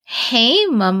Hey,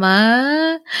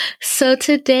 Mama. So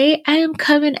today I am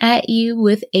coming at you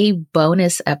with a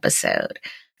bonus episode.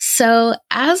 So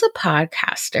as a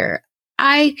podcaster,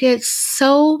 I get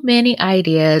so many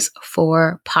ideas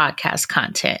for podcast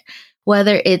content,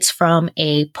 whether it's from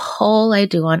a poll I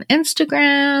do on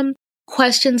Instagram,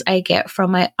 questions I get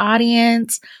from my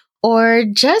audience, or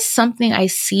just something I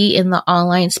see in the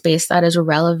online space that is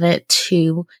relevant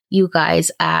to you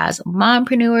guys as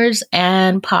mompreneurs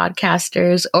and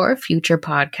podcasters or future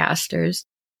podcasters.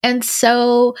 And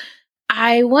so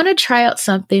I want to try out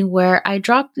something where I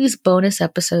drop these bonus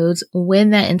episodes when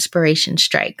that inspiration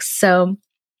strikes. So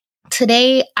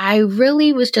today I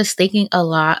really was just thinking a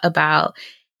lot about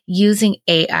using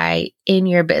AI in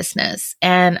your business.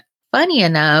 And funny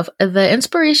enough, the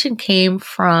inspiration came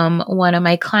from one of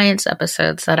my clients'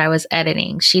 episodes that I was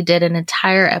editing. She did an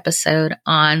entire episode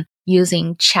on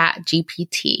using Chat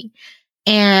GPT.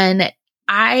 And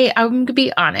I'm going to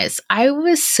be honest, I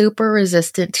was super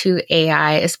resistant to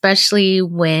AI, especially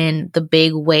when the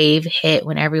big wave hit,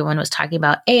 when everyone was talking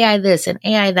about AI this and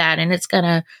AI that, and it's going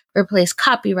to replace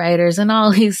copywriters and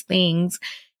all these things.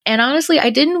 And honestly,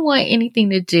 I didn't want anything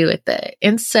to do with it.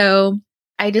 And so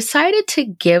I decided to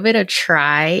give it a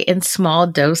try in small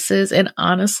doses. And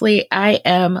honestly, I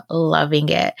am loving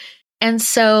it. And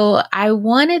so I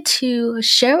wanted to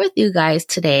share with you guys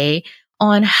today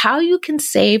on how you can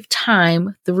save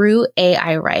time through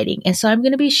AI writing. And so I'm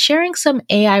going to be sharing some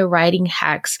AI writing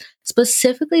hacks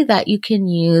specifically that you can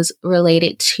use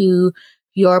related to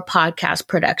your podcast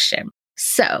production.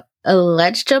 So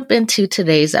let's jump into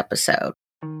today's episode.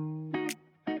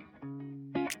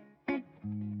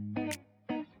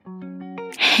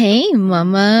 Hey,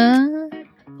 Mama.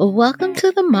 Welcome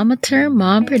to the Mama Turn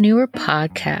Mompreneur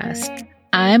podcast.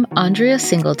 I'm Andrea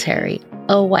Singletary,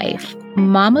 a wife,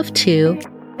 mom of two,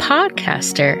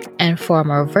 podcaster, and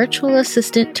former virtual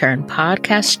assistant turned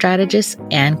podcast strategist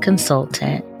and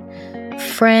consultant.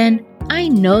 Friend, I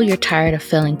know you're tired of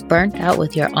feeling burnt out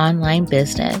with your online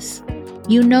business.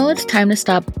 You know it's time to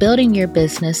stop building your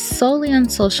business solely on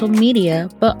social media,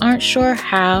 but aren't sure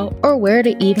how or where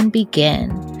to even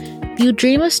begin. You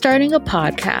dream of starting a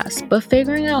podcast, but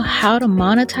figuring out how to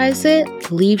monetize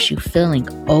it leaves you feeling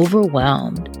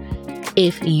overwhelmed.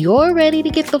 If you're ready to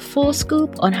get the full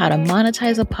scoop on how to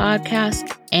monetize a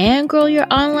podcast and grow your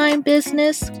online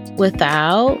business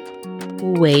without,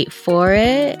 wait for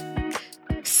it,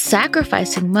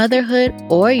 sacrificing motherhood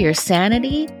or your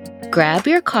sanity, grab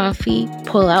your coffee,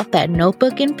 pull out that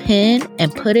notebook and pen,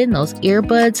 and put in those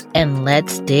earbuds and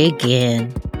let's dig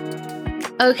in.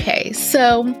 Okay,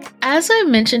 so as I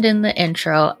mentioned in the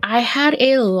intro, I had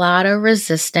a lot of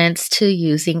resistance to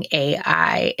using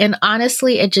AI. And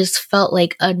honestly, it just felt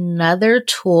like another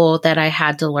tool that I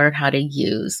had to learn how to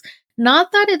use.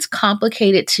 Not that it's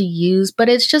complicated to use, but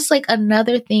it's just like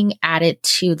another thing added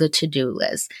to the to-do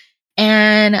list.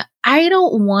 And I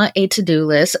don't want a to-do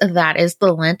list that is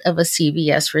the length of a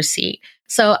CVS receipt.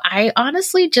 So I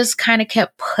honestly just kind of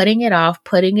kept putting it off,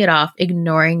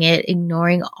 ignoring it,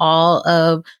 ignoring all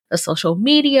of the social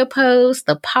media posts,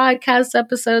 the podcast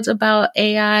episodes about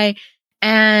AI.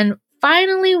 And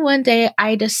finally, one day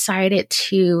I decided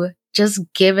to just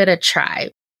give it a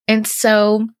try. And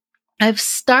so I've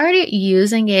started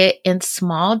using it in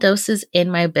small doses in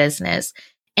my business.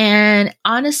 And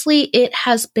honestly, it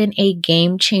has been a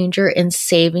game changer in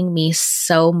saving me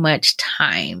so much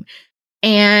time.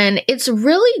 And it's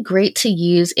really great to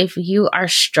use if you are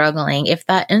struggling, if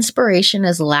that inspiration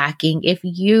is lacking, if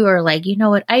you are like, you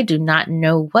know what, I do not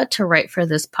know what to write for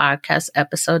this podcast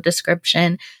episode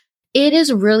description. It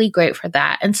is really great for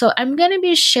that. And so I'm going to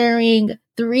be sharing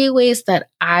 3 ways that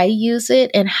I use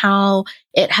it and how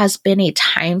it has been a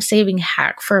time-saving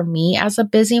hack for me as a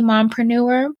busy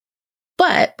mompreneur.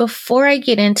 But before I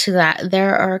get into that,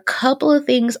 there are a couple of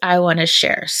things I want to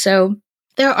share. So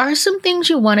there are some things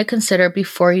you want to consider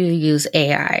before you use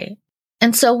AI.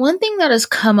 And so one thing that has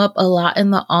come up a lot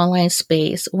in the online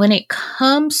space when it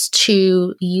comes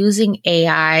to using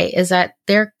AI is that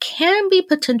there can be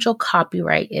potential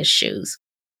copyright issues.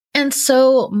 And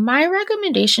so my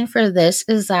recommendation for this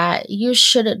is that you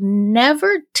should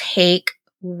never take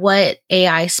what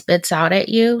AI spits out at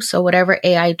you. So whatever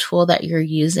AI tool that you're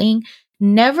using,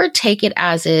 never take it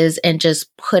as is and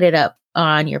just put it up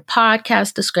on your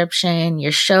podcast description,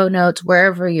 your show notes,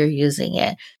 wherever you're using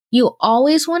it. You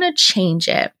always want to change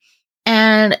it.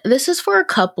 And this is for a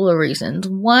couple of reasons.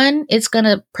 One, it's going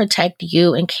to protect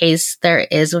you in case there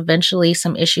is eventually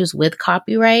some issues with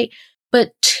copyright.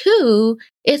 But 2,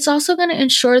 it's also going to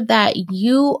ensure that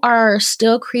you are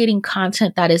still creating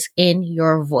content that is in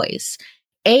your voice.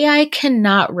 AI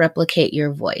cannot replicate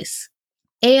your voice.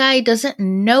 AI doesn't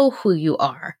know who you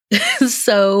are.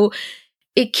 So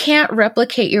it can't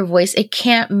replicate your voice. It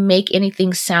can't make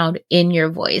anything sound in your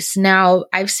voice. Now,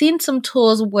 I've seen some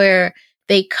tools where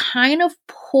they kind of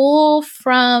pull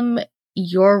from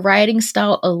your writing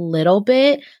style a little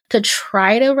bit to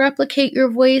try to replicate your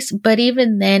voice, but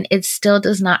even then, it still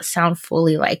does not sound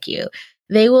fully like you.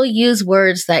 They will use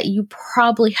words that you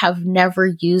probably have never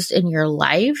used in your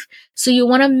life. So you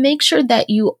want to make sure that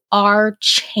you are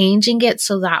changing it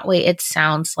so that way it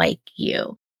sounds like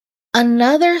you.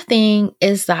 Another thing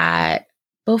is that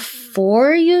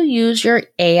before you use your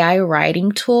AI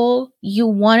writing tool, you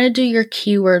want to do your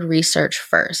keyword research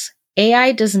first.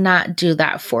 AI does not do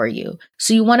that for you.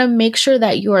 So you want to make sure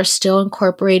that you are still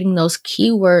incorporating those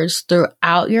keywords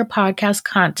throughout your podcast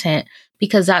content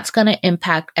because that's going to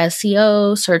impact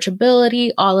SEO,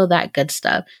 searchability, all of that good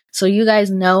stuff. So you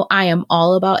guys know I am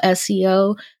all about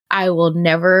SEO. I will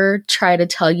never try to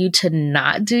tell you to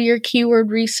not do your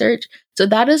keyword research. So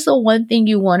that is the one thing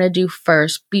you want to do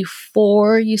first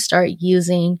before you start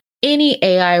using any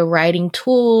AI writing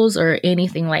tools or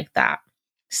anything like that.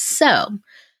 So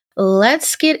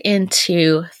let's get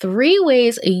into 3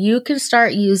 ways you can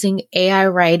start using AI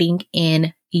writing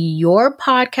in your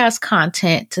podcast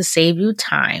content to save you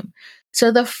time.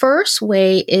 So the first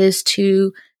way is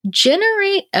to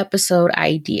generate episode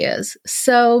ideas.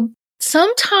 So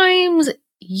sometimes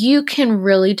you can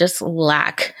really just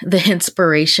lack the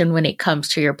inspiration when it comes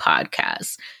to your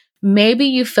podcast. Maybe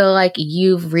you feel like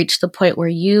you've reached the point where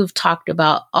you've talked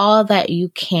about all that you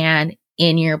can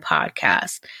in your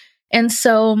podcast. And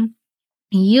so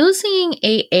using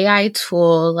a AI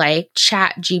tool like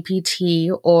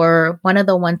ChatGPT, or one of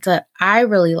the ones that I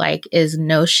really like is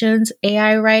Notion's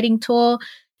AI writing tool,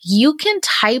 you can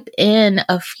type in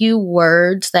a few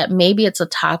words that maybe it's a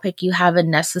topic you haven't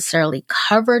necessarily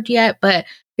covered yet, but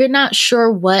you're not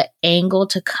sure what angle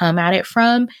to come at it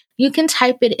from. You can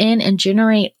type it in and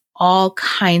generate all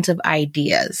kinds of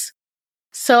ideas.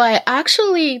 So I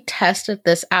actually tested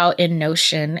this out in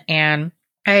Notion, and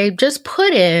I just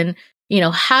put in,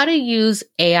 how to use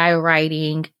AI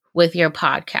writing with your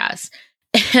podcast.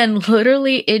 And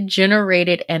literally it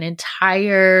generated an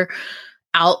entire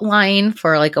outline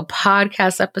for like a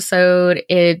podcast episode.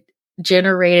 It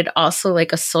generated also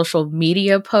like a social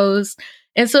media post.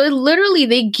 And so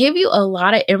they give you a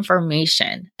lot of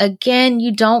information. Again,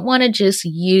 you don't want to just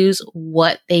use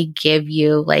what they give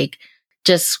you, like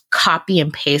just copy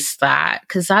and paste that,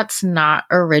 because that's not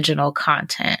original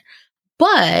content.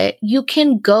 But you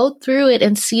can go through it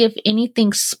and see if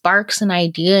anything sparks an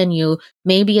idea in you.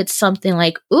 Maybe it's something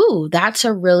like, ooh, that's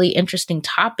a really interesting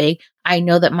topic. I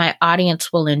know that my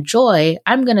audience will enjoy.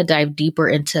 I'm going to dive deeper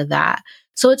into that.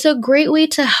 So it's a great way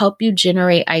to help you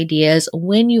generate ideas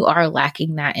when you are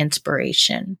lacking that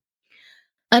inspiration.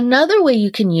 Another way you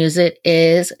can use it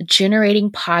is generating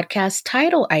podcast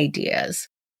title ideas.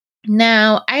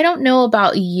 Now, I don't know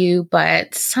about you,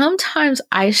 but sometimes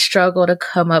I struggle to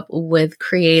come up with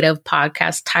creative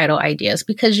podcast title ideas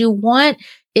because you want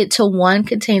it to, one,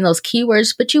 contain those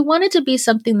keywords, but you want it to be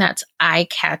something that's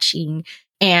eye-catching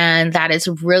and that is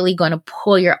really going to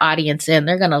pull your audience in.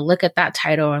 They're going to look at that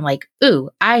title and like, ooh,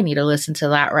 I need to listen to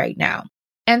that right now.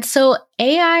 And so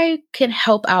AI can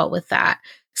help out with that.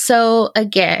 So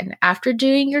again, after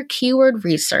doing your keyword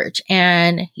research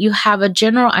and you have a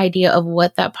general idea of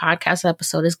what that podcast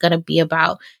episode is going to be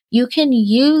about, you can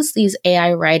use these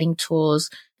AI writing tools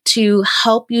to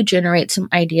help you generate some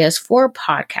ideas for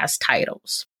podcast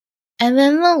titles. And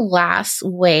then the last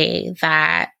way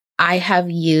that I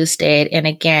have used it, and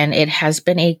again, it has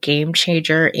been a game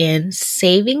changer in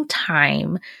saving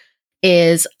time,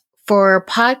 is for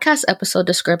podcast episode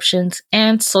descriptions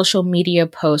and social media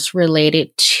posts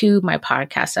related to my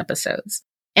podcast episodes.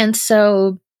 And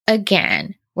so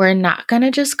again, we're not going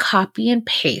to just copy and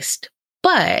paste,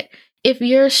 but if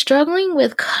you're struggling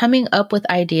with coming up with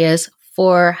ideas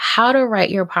for how to write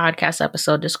your podcast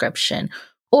episode description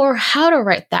or how to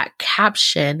write that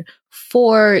caption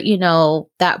for,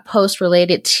 that post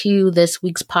related to this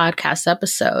week's podcast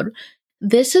episode,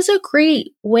 this is a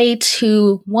great way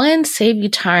to, one, save you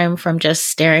time from just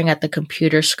staring at the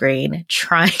computer screen,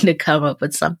 trying to come up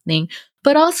with something,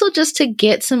 but also just to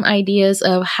get some ideas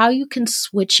of how you can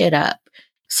switch it up.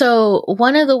 So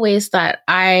one of the ways that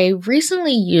I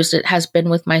recently used it has been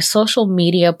with my social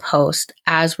media post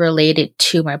as related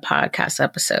to my podcast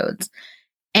episodes.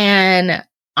 And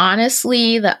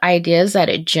honestly, the ideas that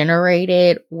it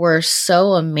generated were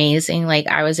so amazing. Like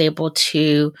I was able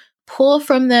to pull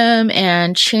from them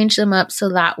and change them up so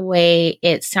that way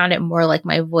it sounded more like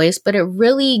my voice, but it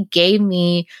really gave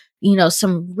me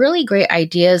some really great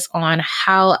ideas on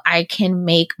how I can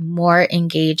make more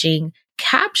engaging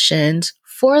captions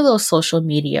for those social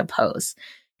media posts.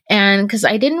 And because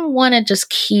I didn't want to just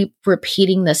keep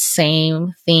repeating the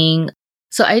same thing.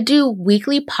 So I do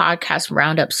weekly podcast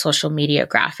roundup social media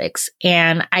graphics,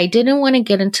 and I didn't want to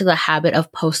get into the habit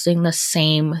of posting the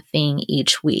same thing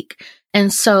each week.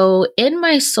 And so in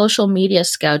my social media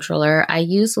scheduler, I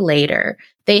use Later.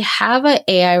 They have an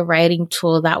AI writing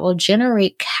tool that will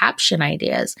generate caption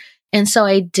ideas. And so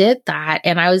I did that,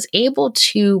 and I was able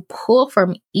to pull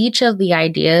from each of the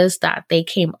ideas that they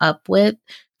came up with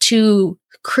to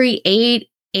create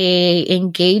a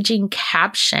engaging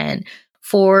caption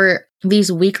for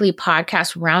these weekly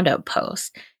podcast roundup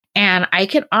posts. And I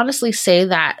can honestly say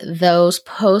that those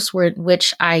posts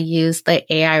which I used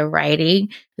the AI writing,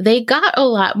 they got a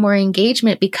lot more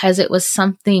engagement because it was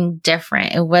something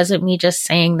different. It wasn't me just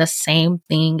saying the same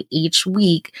thing each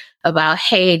week about,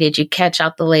 hey, did you catch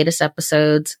out the latest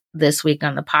episodes this week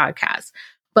on the podcast?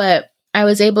 But I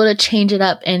was able to change it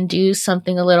up and do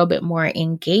something a little bit more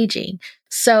engaging.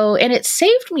 So, and it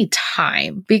saved me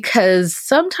time because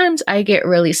sometimes I get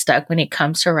really stuck when it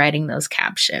comes to writing those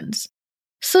captions.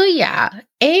 So yeah,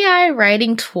 AI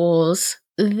writing tools,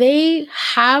 they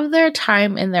have their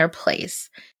time and their place.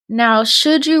 Now,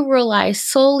 should you rely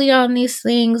solely on these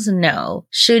things? No.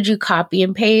 Should you copy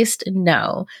and paste?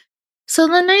 No. So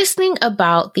the nice thing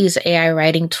about these AI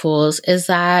writing tools is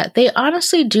that they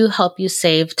honestly do help you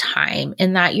save time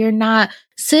in that you're not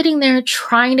sitting there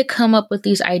trying to come up with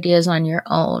these ideas on your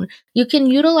own. You can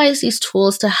utilize these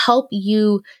tools to help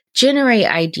you generate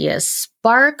ideas,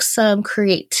 spark some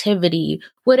creativity,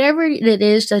 whatever it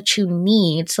is that you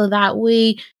need. So that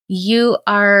way you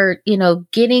are,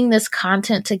 getting this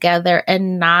content together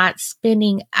and not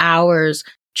spending hours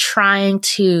trying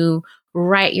to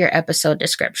write your episode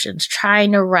descriptions,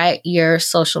 trying to write your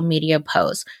social media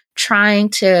posts, trying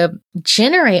to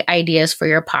generate ideas for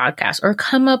your podcast or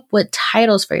come up with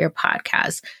titles for your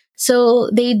podcast. So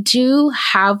they do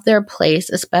have their place,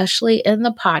 especially in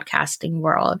the podcasting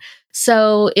world.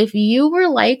 So if you were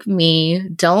like me,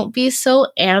 don't be so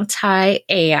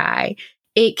anti-AI.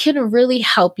 It can really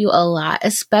help you a lot,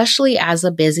 especially as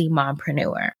a busy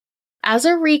mompreneur. As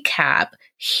a recap,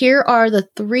 here are the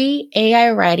 3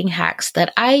 AI writing hacks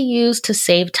that I use to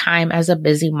save time as a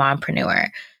busy mompreneur.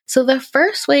 So the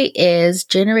first way is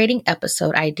generating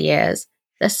episode ideas.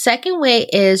 The second way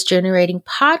is generating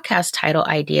podcast title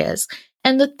ideas.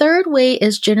 And the third way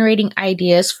is generating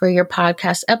ideas for your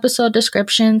podcast episode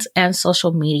descriptions and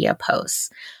social media posts.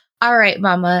 All right,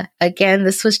 Mama. Again,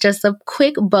 this was just a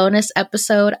quick bonus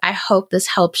episode. I hope this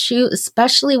helps you,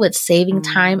 especially with saving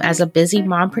time as a busy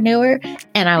mompreneur.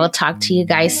 And I will talk to you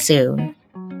guys soon.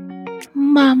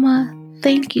 Mama,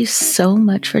 thank you so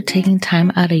much for taking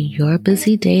time out of your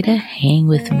busy day to hang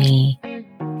with me.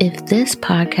 If this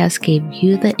podcast gave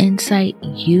you the insight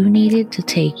you needed to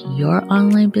take your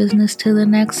online business to the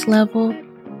next level,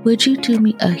 would you do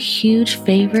me a huge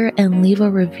favor and leave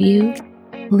a review?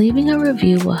 Leaving a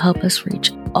review will help us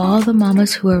reach all the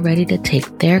mamas who are ready to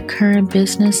take their current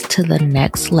business to the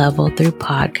next level through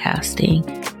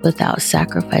podcasting without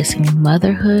sacrificing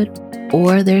motherhood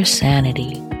or their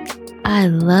sanity. I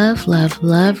love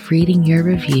reading your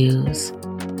reviews.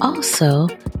 Also,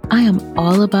 I am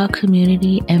all about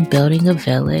community and building a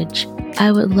village.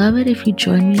 I would love it if you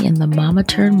join me in the Mama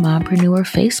Turned Mompreneur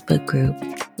Facebook group.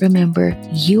 Remember,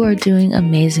 you are doing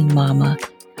amazing, Mama.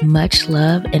 Much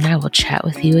love, and I will chat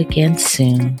with you again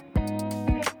soon.